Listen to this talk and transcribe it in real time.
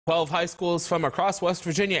12 high schools from across West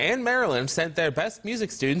Virginia and Maryland sent their best music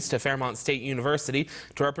students to Fairmont State University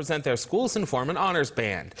to represent their schools and form an honors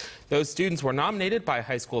band. Those students were nominated by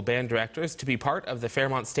high school band directors to be part of the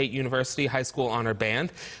Fairmont State University High School Honor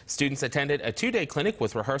Band. Students attended a two-day clinic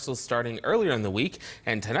with rehearsals starting earlier in the week,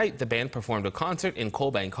 and tonight the band performed a concert in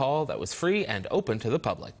Colbank Hall that was free and open to the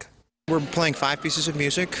public. We're playing 5 pieces of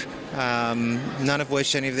music, none of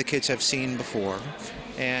which any of the kids have seen before.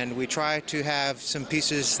 And we try to have some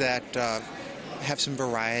pieces that have some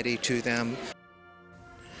variety to them.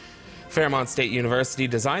 Fairmont State University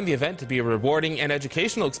designed the event to be a rewarding and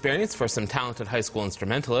educational experience for some talented high school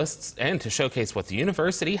instrumentalists and to showcase what the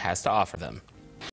university has to offer them.